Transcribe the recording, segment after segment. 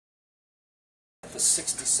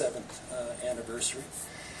67th anniversary.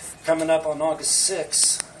 Coming up on August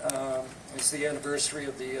 6th is the anniversary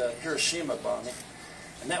of the Hiroshima bombing.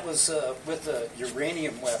 And that was with a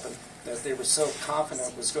uranium weapon that they were so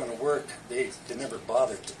confident was going to work, they never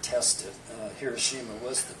bothered to test it. Hiroshima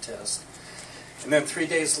was the test. And then 3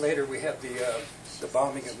 days later, we had the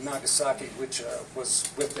bombing of Nagasaki, which was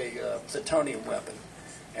with a plutonium weapon.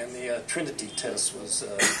 And the Trinity test was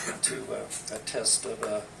a test of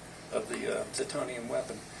the plutonium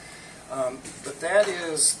weapon. But that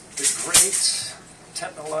is the great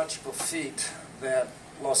technological feat that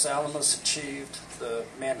Los Alamos achieved, the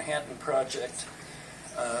Manhattan Project,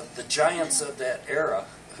 the giants of that era,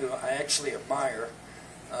 who I actually admire,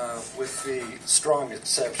 with the strong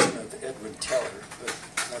exception of Edwin Teller, but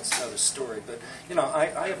that's another story. But, you know,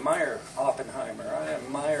 I admire Oppenheimer, I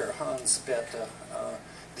admire Hans Bethe,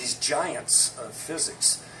 these giants of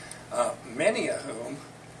physics, many of whom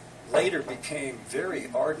later became very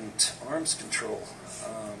ardent arms control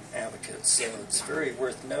advocates, so it's very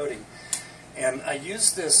worth noting. And I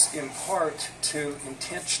use this in part to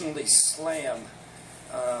intentionally slam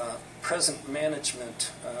present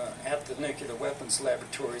management at the nuclear weapons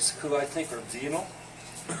laboratories, who I think are venal,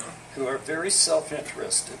 who are very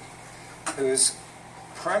self-interested, whose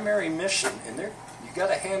primary mission, and you got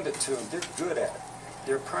to hand it to them, they're good at it.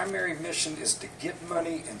 Their primary mission is to get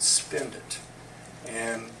money and spend it.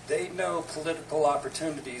 And they know political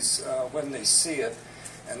opportunities when they see it,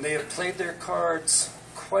 and they have played their cards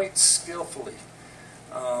quite skillfully.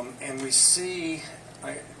 And we see,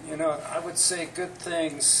 I would say good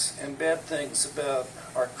things and bad things about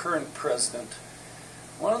our current president.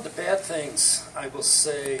 One of the bad things I will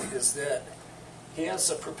say is that he has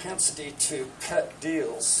a propensity to cut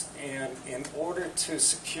deals, and in order to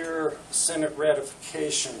secure Senate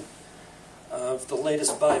ratification of the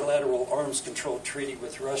latest bilateral arms control treaty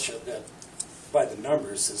with Russia, that by the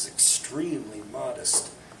numbers is extremely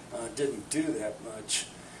modest, didn't do that much,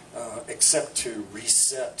 except to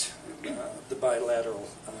reset the bilateral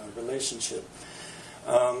relationship.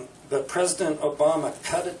 But President Obama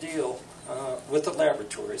cut a deal with the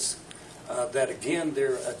laboratories that, again,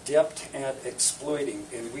 they're adept at exploiting,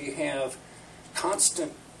 and we have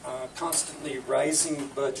constantly rising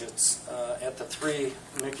budgets at the three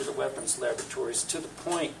nuclear weapons laboratories, to the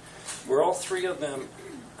point where all three of them,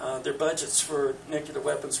 their budgets for nuclear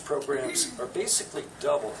weapons programs are basically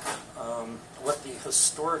double what the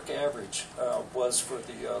historic average was for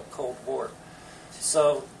the Cold War.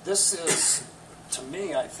 So this is, to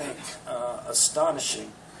me, I think,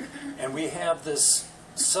 astonishing. And we have this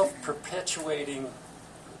self-perpetuating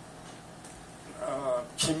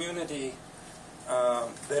community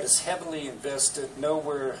that is heavily invested, know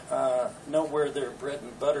where their bread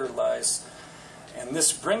and butter lies. And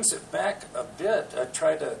this brings it back a bit. I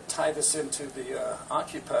try to tie this into the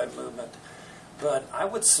Occupy movement, but I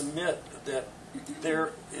would submit that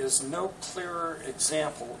there is no clearer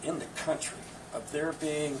example in the country of there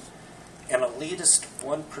being an elitist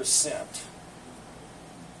 1%,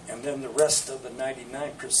 and then the rest of the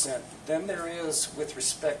 99%, than there is with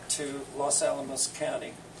respect to Los Alamos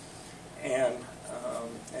County and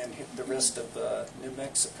the rest of New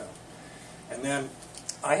Mexico. And then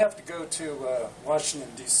I have to go to Washington,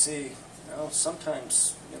 D.C.,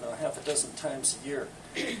 sometimes, half a dozen times a year.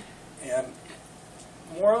 And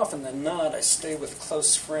more often than not, I stay with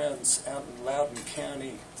close friends out in Loudoun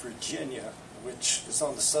County, Virginia, which is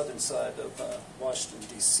on the southern side of Washington,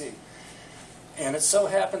 D.C. And it so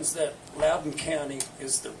happens that Loudoun County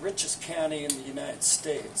is the richest county in the United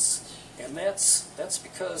States. And that's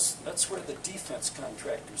because that's where the defense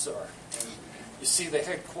contractors are. And you see the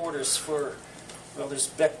headquarters for, well, there's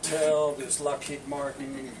Bechtel, there's Lockheed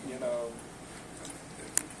Martin,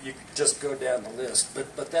 you could just go down the list.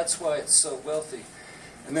 But that's why it's so wealthy.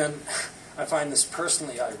 And then I find this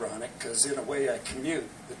personally ironic, because in a way I commute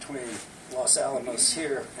between Los Alamos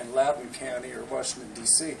here and Loudoun County or Washington,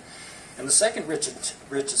 D.C. And the second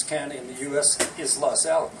richest county in the U.S. is Los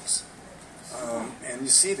Alamos. And you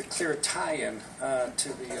see the clear tie-in to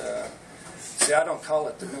the, see, I don't call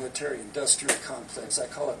it the military-industrial complex. I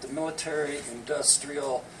call it the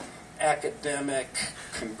military-industrial, academic,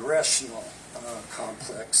 congressional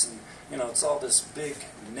complex. And, it's all this big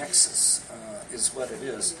nexus is what it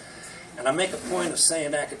is. And I make a point of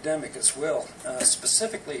saying academic as well,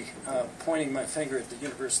 specifically pointing my finger at the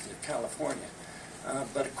University of California.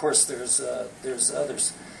 But, of course, there's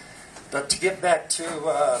others. But to get back to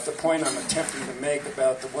the point I'm attempting to make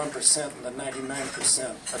about the 1% and the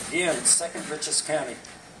 99%, again, second richest county,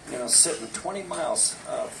 sitting 20 miles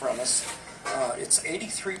from us. It's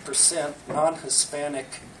 83% non-Hispanic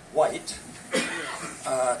white.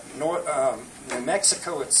 New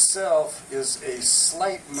Mexico itself is a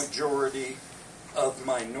slight majority of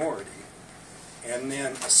minority. And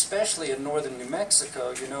then, especially in northern New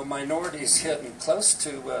Mexico, you know, minorities hitting close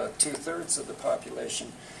to 2/3 of the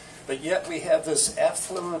population. But yet we have this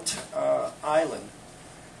affluent island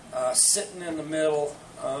sitting in the middle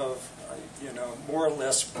of, you know, more or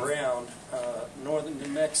less brown northern New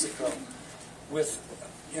Mexico with,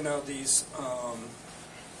 you know, these,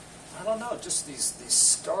 I don't know, just these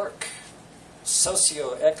stark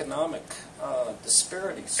socioeconomic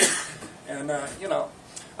disparities. And, you know,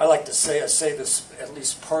 I like to say, I say this at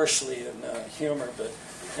least partially in humor, but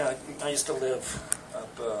you know, I used to live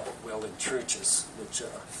up, well, in Truches, which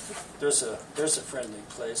there's a friendly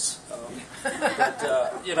place.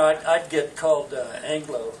 But you know, I'd get called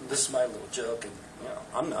Anglo. This is my little joke, and you know,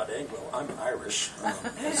 I'm not Anglo, I'm Irish.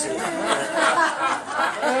 As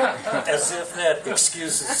if that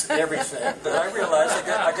excuses everything. But I realize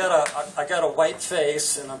I got a white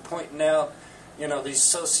face, and I'm pointing out, you know, these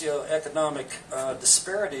socioeconomic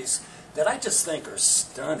disparities that I just think are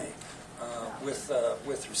stunning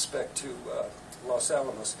with respect to Los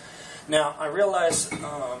Alamos. Now, I realize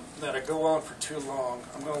that I go on for too long.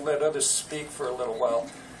 I'm going to let others speak for a little while.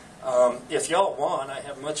 If y'all want, I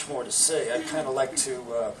have much more to say. I'd kind of like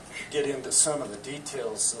to get into some of the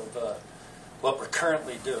details of what we're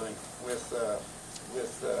currently doing with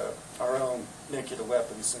our own nuclear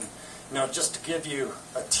weapons. And, you know, just to give you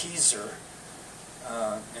a teaser,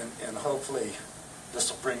 and hopefully this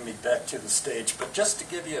will bring me back to the stage, but just to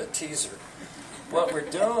give you a teaser, what we're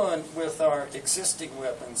doing with our existing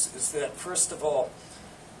weapons is that, first of all,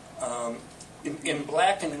 in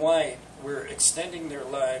black and white, we're extending their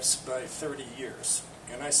lives by 30 years.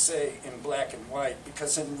 And I say in black and white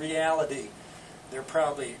because in reality, they're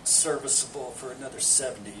probably serviceable for another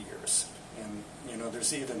 70 years. And, you know,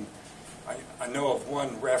 there's even, I know of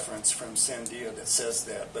one reference from Sandia that says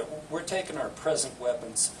that, but we're taking our present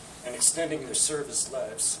weapons and extending their service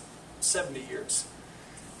lives 70 years.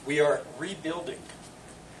 We are rebuilding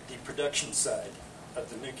the production side of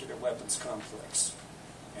the nuclear weapons complex.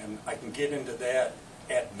 And I can get into that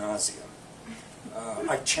ad nauseum.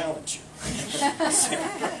 I challenge you.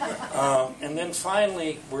 And then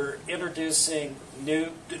finally, we're introducing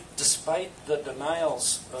new, despite the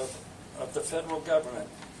denials of the federal government,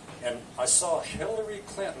 and I saw Hillary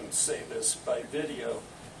Clinton say this by video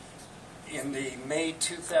in the May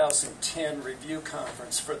 2010 review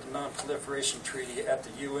conference for the Non-Proliferation Treaty at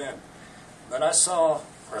the UN. But I saw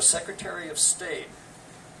our Secretary of State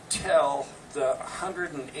tell the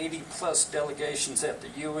 180 plus delegations at the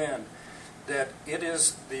UN that it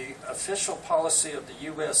is the official policy of the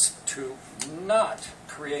U.S. to not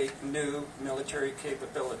create new military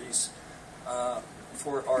capabilities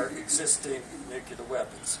for our existing nuclear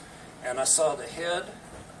weapons. And I saw the head,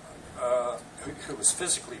 who was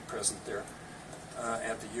physically present there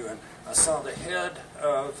at the UN, I saw the head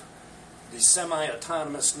of the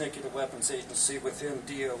Semi-Autonomous Nuclear Weapons Agency within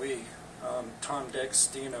DOE, Tom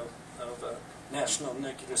D'Agostino of National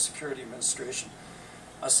Nuclear Security Administration.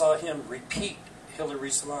 I saw him repeat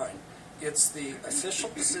Hillary's line. It's the official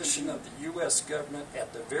position of the U.S. government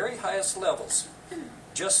at the very highest levels,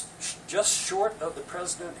 just short of the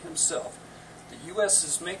president himself. The U.S.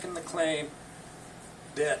 is making the claim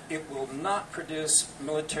that it will not produce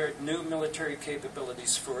new military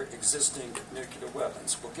capabilities for existing nuclear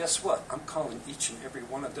weapons. Well, guess what? I'm calling each and every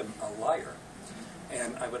one of them a liar.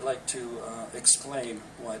 And I would like to explain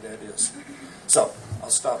why that is. So, I'll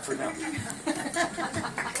stop for now.